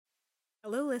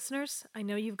Hello, listeners. I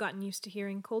know you've gotten used to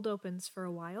hearing cold opens for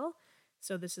a while,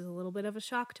 so this is a little bit of a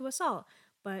shock to us all.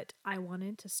 But I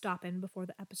wanted to stop in before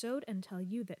the episode and tell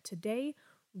you that today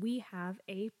we have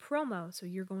a promo, so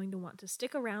you're going to want to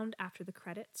stick around after the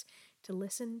credits to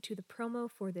listen to the promo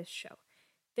for this show.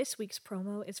 This week's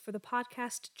promo is for the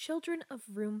podcast Children of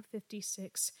Room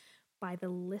 56 by the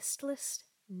Listless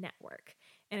Network.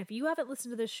 And if you haven't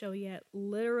listened to this show yet,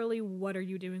 literally, what are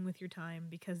you doing with your time?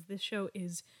 Because this show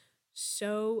is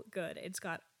so good. It's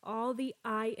got all the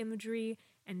eye imagery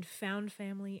and found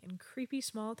family and creepy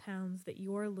small towns that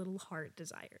your little heart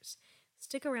desires.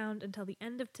 Stick around until the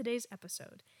end of today's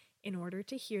episode in order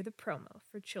to hear the promo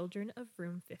for Children of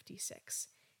Room 56.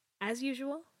 As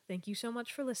usual, thank you so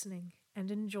much for listening and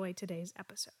enjoy today's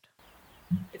episode.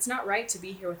 It's not right to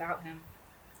be here without him.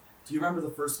 Do you remember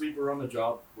the first week we were on the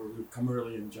job where we would come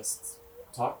early and just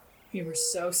talk? We were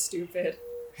so stupid.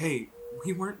 Hey,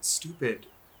 we weren't stupid.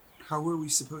 How were we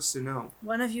supposed to know?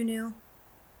 One of you knew.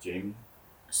 Jamie?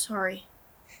 Sorry.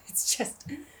 It's just,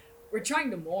 we're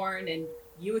trying to mourn, and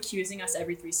you accusing us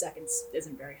every 3 seconds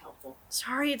isn't very helpful.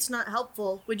 Sorry, it's not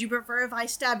helpful. Would you prefer if I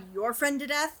stabbed your friend to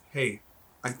death? Hey,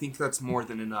 I think that's more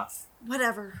than enough.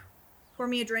 Whatever. Pour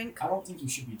me a drink. I don't think you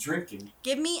should be drinking.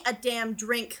 Give me a damn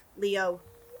drink, Leo.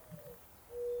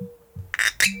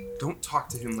 Don't talk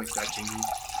to him like that, Jamie.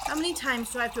 How many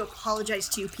times do I have to apologize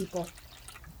to you people?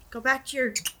 Go back to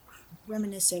your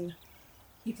reminiscing.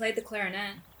 He played the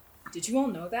clarinet. Did you all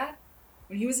know that?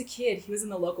 When he was a kid, he was in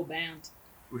the local band.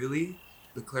 Really?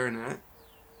 The clarinet?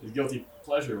 His guilty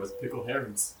pleasure was pickled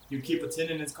herrings. He would keep a tin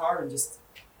in his car and just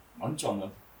munch on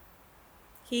them.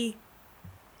 He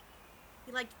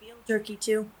liked veal jerky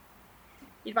too.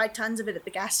 He'd buy tons of it at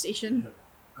the gas station.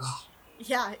 Ugh.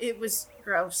 Yeah, it was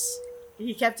gross.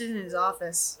 He kept it in his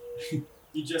office.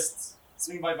 He'd just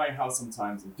swing by my house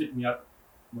sometimes and pick me up,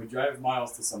 and we'd drive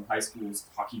miles to some high school's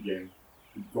hockey game.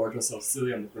 We'd gorge ourselves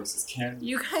silly on the grossest candy.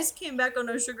 You guys came back on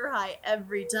a sugar high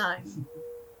every time.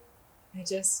 I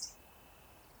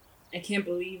can't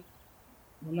believe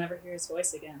we'll never hear his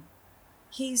voice again.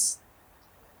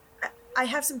 I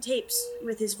have some tapes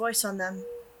with his voice on them,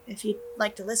 if you'd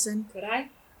like to listen. Could I?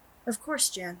 Of course,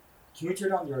 Jan. Can we tear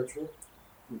down the arch road?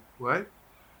 What?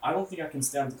 I don't think I can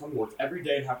stand to come to work every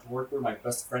day and have to work where my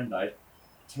best friend died.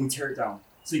 Can we tear it down?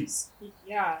 Please.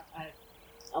 Yeah,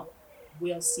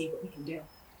 we'll see what we can do.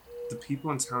 The people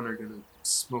in town are gonna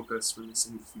smoke us for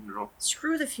missing the funeral.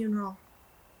 Screw the funeral.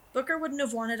 Booker wouldn't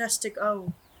have wanted us to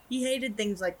go. He hated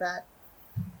things like that.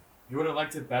 You would have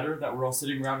liked it better that we're all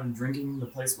sitting around and drinking in the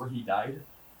place where he died?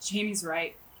 Jamie's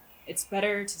right. It's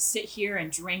better to sit here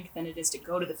and drink than it is to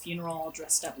go to the funeral all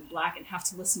dressed up in black and have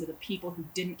to listen to the people who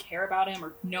didn't care about him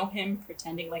or know him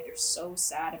pretending like they're so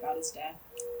sad about his death.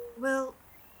 Well,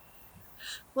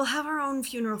 we'll have our own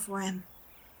funeral for him.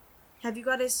 Have you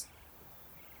got his...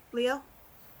 Leo?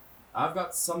 I've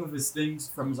got some of his things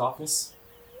from his office.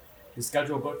 His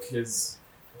schedule book, his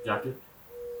jacket.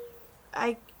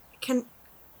 Can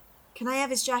I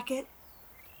have his jacket?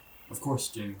 Of course,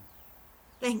 Jamie.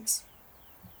 Thanks.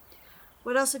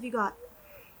 What else have you got?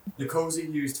 The cozy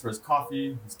he used for his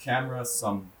coffee, his camera,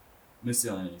 some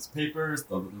miscellaneous papers,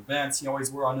 the little bands he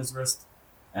always wore on his wrist,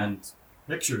 and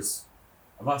pictures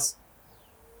of us.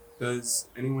 Does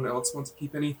anyone else want to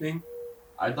keep anything?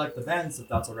 I'd like the bands if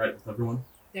that's alright with everyone.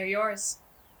 They're yours.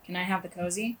 Can I have the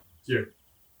cozy? Here.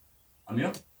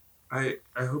 Emil? I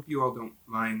hope you all don't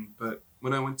mind, but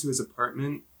when I went to his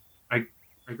apartment,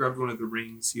 I grabbed one of the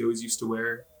rings he always used to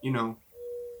wear. You know,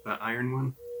 the iron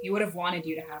one. He would have wanted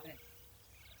you to have it.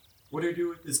 What do you do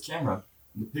with his camera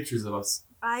and the pictures of us?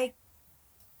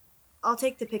 I'll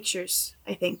take the pictures,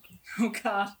 I think. Oh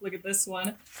god, look at this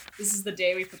one. This is the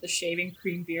day we put the shaving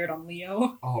cream beard on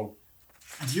Leo. Oh.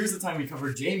 And here's the time we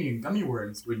covered Jamie in gummy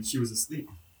worms when she was asleep.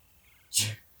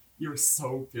 You were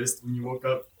so pissed when you woke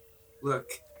up. Look,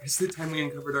 it's the time we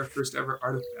uncovered our first ever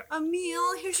artifact.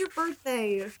 Emil, here's your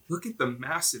birthday. Look at the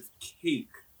massive cake.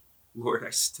 Lord, I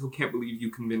still can't believe you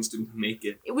convinced him to make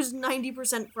it. It was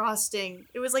 90% frosting.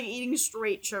 It was like eating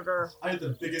straight sugar. I had the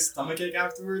biggest stomachache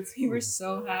afterwards. We were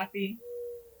so happy.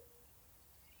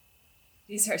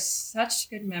 These are such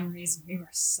good memories, and we were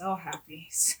so happy.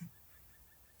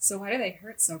 So why do they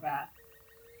hurt so bad?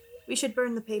 We should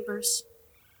burn the papers.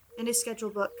 And his schedule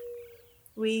book.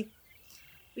 We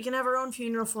can have our own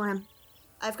funeral for him.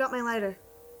 I've got my lighter.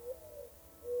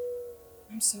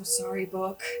 I'm so sorry,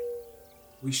 Book.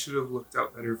 We should have looked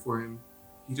out better for him.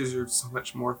 He deserves so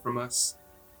much more from us.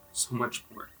 So much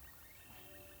more.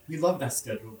 We loved that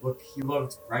schedule book. He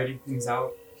loved writing things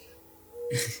out.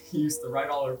 He used to write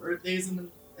all our birthdays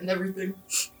and everything.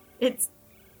 It's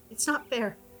not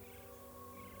fair.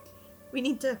 We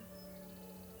need to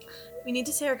We need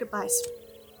to say our goodbyes.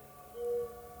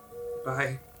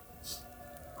 Bye.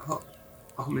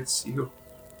 I'll miss you.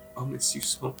 I'll miss you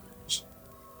so much.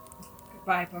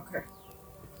 Goodbye, Booker.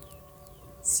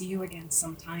 See you again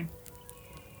sometime.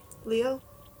 Leo?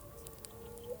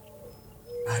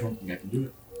 I don't think I can do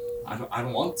it. I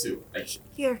don't want to.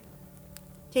 Here.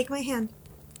 Take my hand.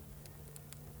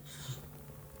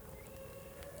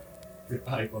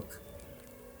 Goodbye, Book.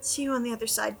 See you on the other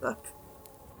side, Book.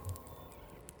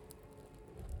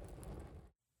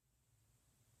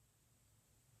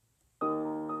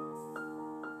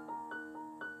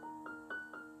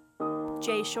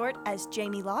 Jay Short as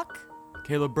Jamie Locke.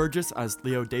 Caleb Burgess as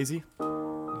Leo Daisy.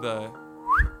 The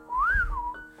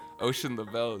Ocean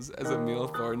Lavelles as Emil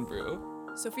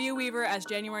Thornbrew. Sophia Weaver as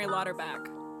January Lauderback.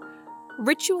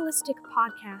 Ritualistic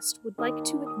Podcast would like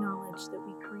to acknowledge that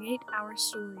we create our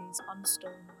stories on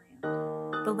stolen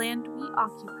land. The land we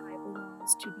occupy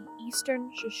belongs to the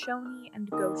Eastern Shoshone and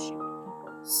Goshen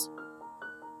peoples.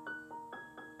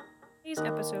 Today's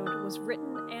episode was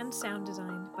written and sound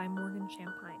designed by Morgan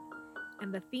Champagne,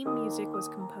 and the theme music was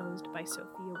composed by Sophia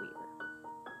Weaver.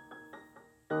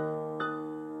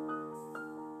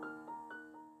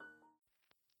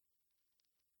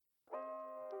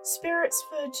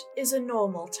 Spiritsford is a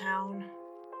normal town,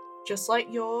 just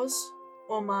like yours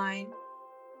or mine.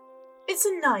 It's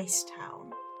a nice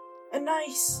town, a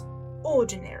nice,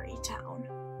 ordinary town.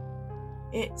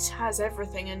 It has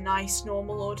everything a nice,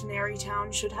 normal, ordinary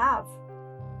town should have.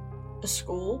 A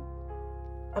school,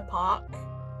 a park,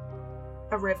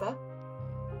 a river,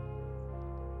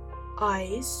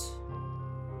 eyes,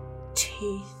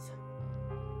 teeth,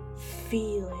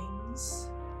 feelings.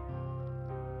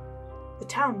 The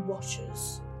town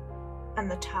watches, and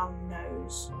the town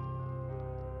knows.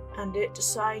 And it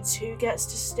decides who gets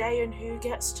to stay and who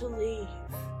gets to leave.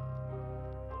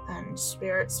 And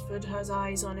Spiritsford has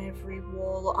eyes on every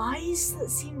wall, eyes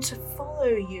that seem to follow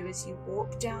you as you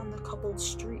walk down the cobbled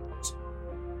street.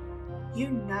 You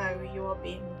know you are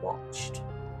being watched.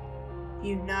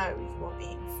 You know you are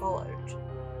being followed.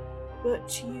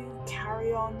 But you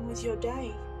carry on with your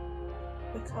day.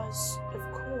 Because, of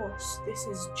course, this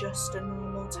is just a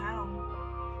normal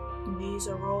town. These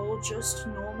are all just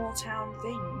normal town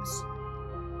things.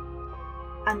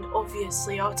 And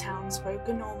obviously our townsfolk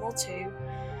are normal too.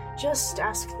 Just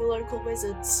ask the local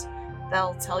wizards.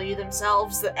 They'll tell you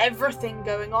themselves that everything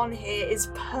going on here is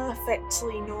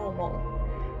perfectly normal.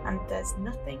 And there's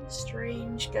nothing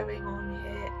strange going on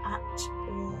here at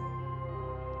all.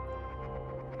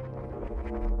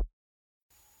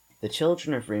 The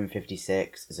Children of Room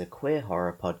 56 is a queer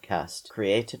horror podcast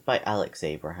created by Alex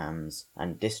Abrahams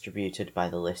and distributed by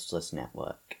the Listless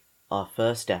Network. Our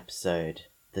first episode,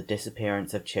 The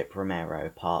Disappearance of Chip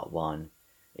Romero Part 1,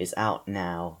 is out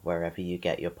now wherever you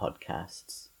get your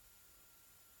podcasts.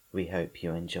 We hope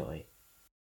you enjoy.